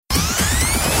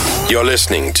You're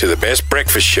listening to the best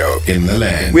breakfast show in the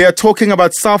land. We are talking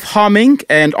about self-harming,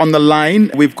 and on the line,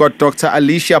 we've got Dr.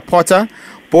 Alicia Potter,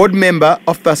 board member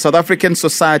of the South African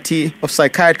Society of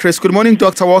Psychiatrists. Good morning,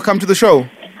 Doctor. Welcome to the show.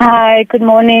 Hi, good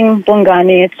morning,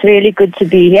 Bongani. It's really good to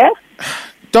be here.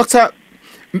 Doctor,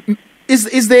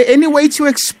 is there any way to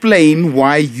explain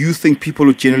why you think people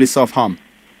would generally self-harm?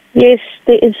 Yes,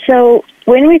 there is. So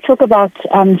when we talk about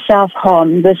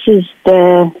self-harm, this is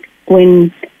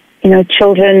when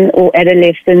children or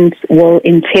adolescents will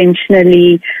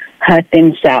intentionally hurt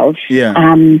themselves. Yeah.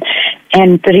 And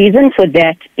the reason for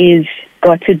that is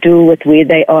got to do with where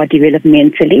they are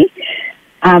developmentally.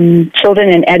 Children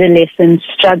and adolescents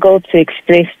struggle to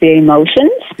express their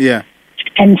emotions. Yeah.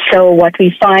 And so what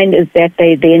we find is that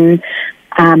they then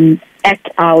act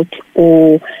out,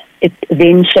 or it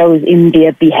then shows in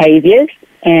their behaviors,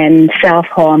 and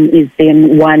self-harm is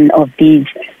then one of these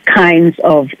kinds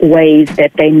of ways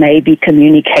that they may be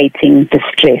communicating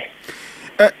distress.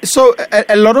 So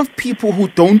a lot of people who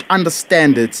don't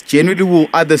understand it generally will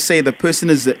either say the person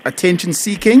is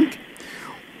attention-seeking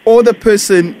or the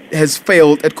person has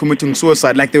failed at committing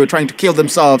suicide, like they were trying to kill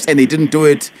themselves and they didn't do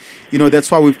it. That's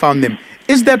why we found them.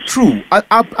 Is that true?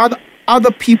 Are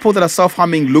the people that are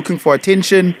self-harming looking for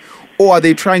attention, or are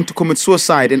they trying to commit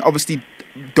suicide and obviously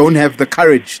don't have the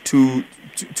courage to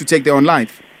take their own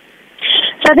life?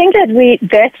 So I think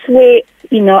that's where,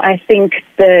 I think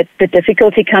the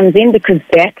difficulty comes in, because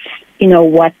that's,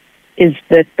 what is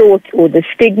the thought or the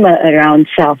stigma around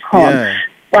self-harm. Yeah.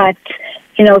 But,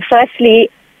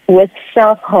 firstly, with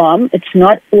self-harm, it's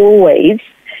not always,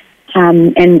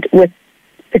 and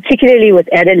particularly with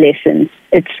adolescents,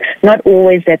 it's not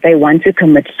always that they want to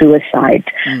commit suicide,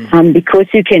 because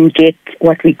you can get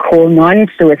what we call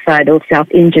non-suicidal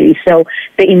self-injury. So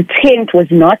the intent was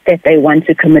not that they want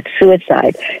to commit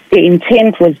suicide. The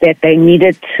intent was that they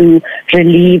needed to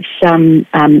relieve some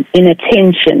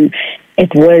inattention.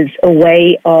 It was a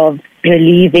way of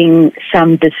relieving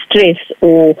some distress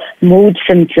or mood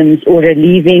symptoms, or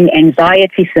relieving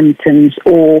anxiety symptoms,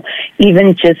 or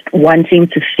even just wanting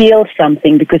to feel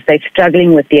something because they're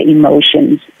struggling with their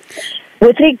emotions.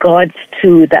 With regards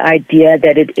to the idea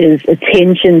that it is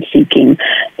attention-seeking,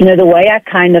 the way I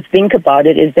kind of think about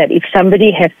it is that if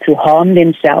somebody has to harm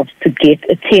themselves to get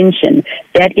attention,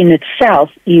 that in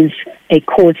itself is a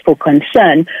cause for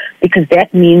concern, because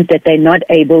that means that they're not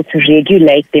able to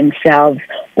regulate themselves,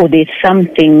 or there's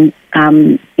something,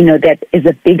 that is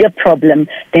a bigger problem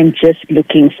than just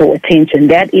looking for attention.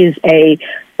 That is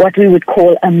what we would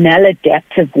call a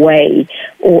maladaptive way,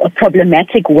 or a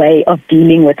problematic way of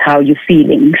dealing with how you're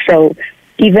feeling. So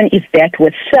even if that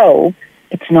was so,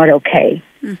 it's not okay.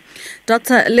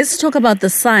 Doctor, let's talk about the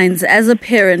signs. As a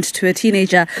parent to a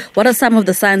teenager, what are some of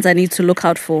the signs I need to look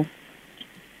out for?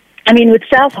 I mean, with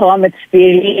self-harm, it's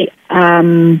very,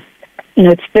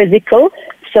 it's physical.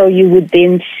 So you would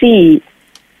then see,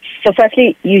 so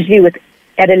firstly, usually with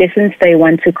adolescents, they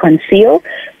want to conceal.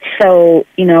 So,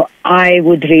 I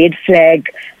would red flag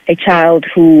a child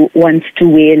who wants to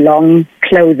wear long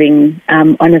clothing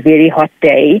on a very hot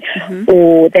day,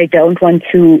 or they don't want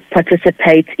to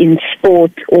participate in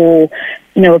sport, or,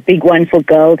 a big one for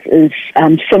girls is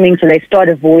swimming, so they start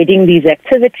avoiding these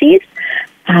activities.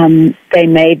 They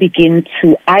may begin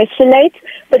to isolate,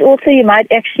 but also you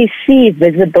might actually see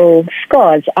visible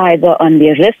scars either on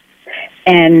their wrists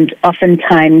and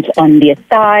oftentimes on their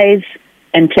thighs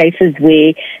and places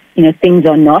where, things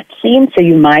are not seen. So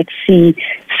you might see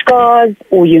scars,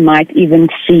 or you might even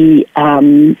see,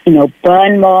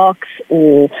 burn marks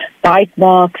or bite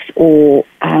marks, or,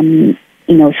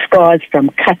 scars from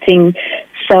cutting.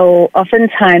 So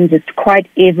oftentimes it's quite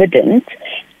evident.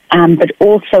 But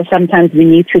also sometimes we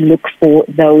need to look for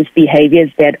those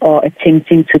behaviors that are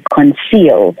attempting to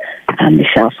conceal the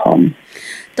self-harm.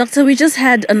 Doctor, we just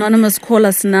had Anonymous call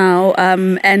us now,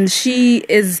 and she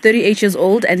is 38 years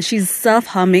old, and she's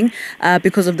self-harming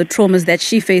because of the traumas that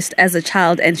she faced as a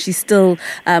child, and she's still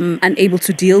unable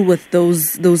to deal with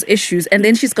those issues. And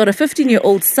then she's got a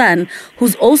 15-year-old son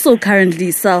who's also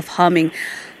currently self-harming.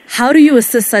 How do you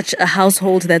assist such a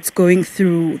household that's going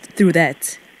through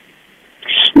that?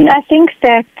 I think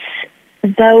that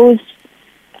those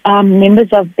members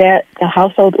of the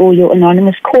household, or your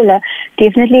anonymous caller,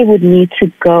 definitely would need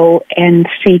to go and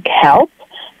seek help,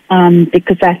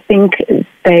 because I think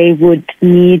they would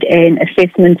need an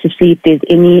assessment to see if there's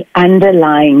any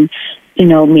underlying,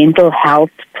 mental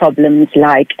health problems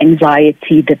like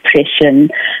anxiety, depression,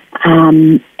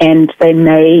 and they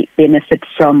may benefit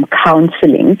from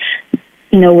counseling.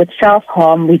 with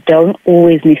self-harm, we don't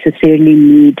always necessarily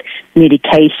need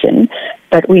medication,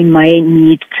 but we may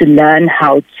need to learn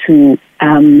how to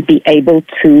be able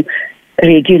to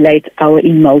regulate our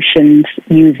emotions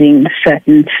using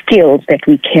certain skills that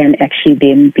we can actually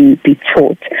then be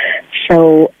taught.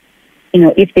 So,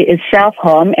 if there is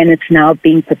self-harm and it's now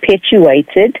being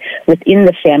perpetuated within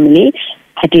the family,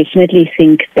 I definitely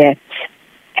think that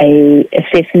a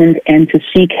assessment and to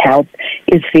seek help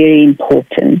is very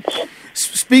important.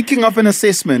 Speaking of an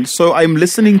assessment, so I'm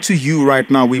listening to you right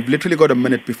now. We've literally got a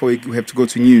minute before we have to go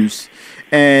to news.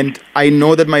 And I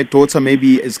know that my daughter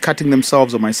maybe is cutting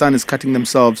themselves or my son is cutting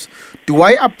themselves. Do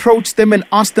I approach them and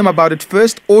ask them about it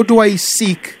first, or do I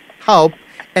seek help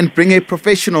and bring a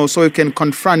professional so we can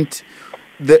confront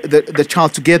the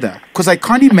child together? Because I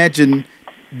can't imagine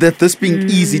that this being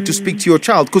easy to speak to your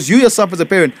child, because you yourself as a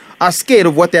parent are scared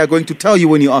of what they are going to tell you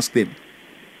when you ask them.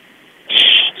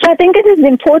 So I think it is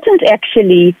important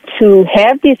actually to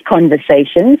have these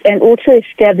conversations and also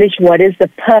establish what is the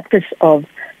purpose of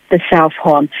the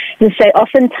self-harm. You say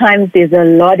oftentimes there's a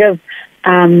lot of,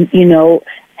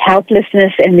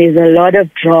 helplessness, and there's a lot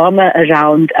of drama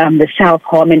around the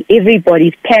self-harm, and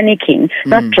everybody's panicking.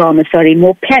 Not drama, sorry,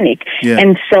 more panic. Yeah.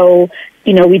 And so,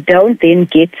 we don't then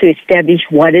get to establish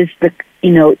what is the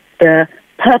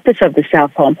purpose of the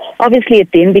self-harm. Obviously, it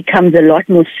then becomes a lot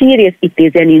more serious if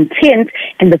there's an intent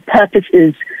and the purpose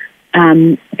is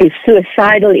there's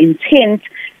suicidal intent.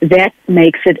 That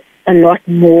makes it a lot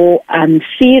more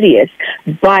serious.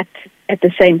 But at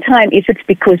the same time, if it's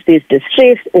because there's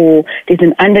distress or there's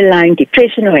an underlying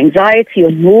depression or anxiety or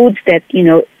moods that,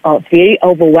 are very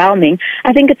overwhelming,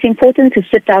 I think it's important to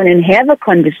sit down and have a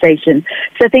conversation.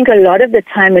 So I think a lot of the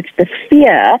time it's the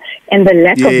fear and the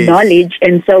lack of knowledge.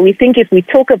 And so we think if we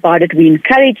talk about it, we're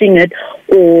encouraging it,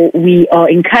 or we are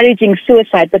encouraging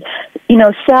suicide. But,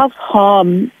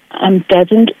 self-harm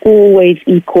doesn't always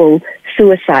equal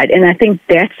suicide. And I think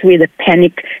that's where the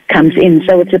panic comes in.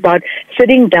 So it's about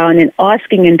sitting down and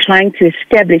asking and trying to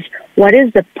establish what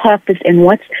is the purpose and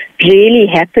what's really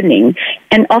happening.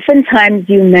 And oftentimes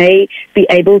you may be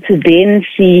able to then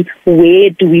see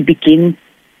where do we begin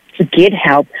to get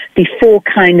help before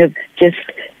kind of just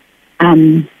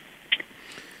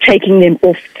taking them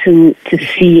off to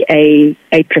see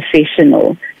a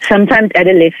professional. Sometimes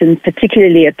adolescents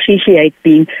particularly appreciate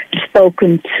being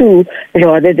spoken to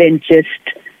rather than just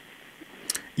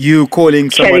you calling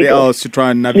somebody else to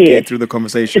try and navigate through the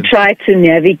conversation. To try to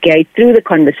navigate through the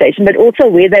conversation, but also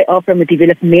where they are from a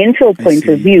developmental point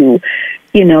of view.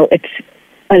 It's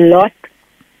a lot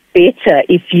better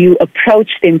if you approach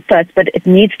them first, but it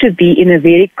needs to be in a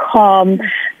very calm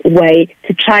way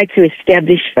to try to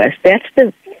establish first. That's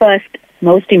the first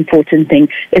most important thing,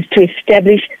 is to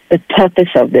establish the purpose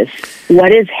of this.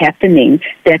 What is happening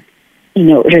that,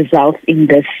 results in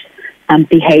this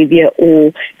behavior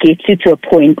or gets you to a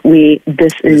point where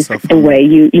this is the way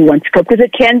you want to cope? Because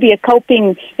it can be a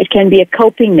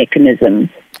coping mechanism.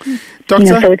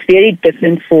 Doctor? So it's very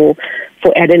different for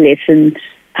adolescents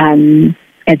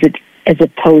as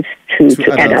opposed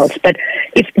to adults. But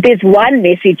if there's one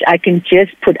message I can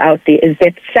just put out there, is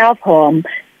that self-harm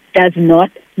does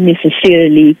not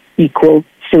necessarily equal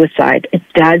suicide. It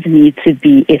does need to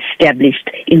be established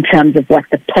in terms of what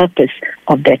the purpose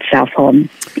of that self-harm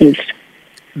is.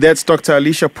 That's Dr.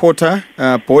 Alicia Porter,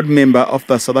 board member of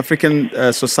the South African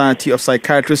Society of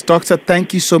Psychiatrists. Doctor,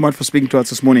 thank you so much for speaking to us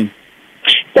this morning.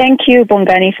 Thank you,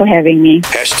 Bongani, for having me.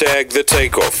 Hashtag The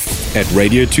Takeoff at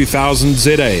Radio 2000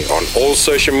 ZA on all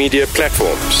social media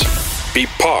platforms. Be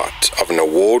part of an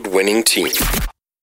award-winning team.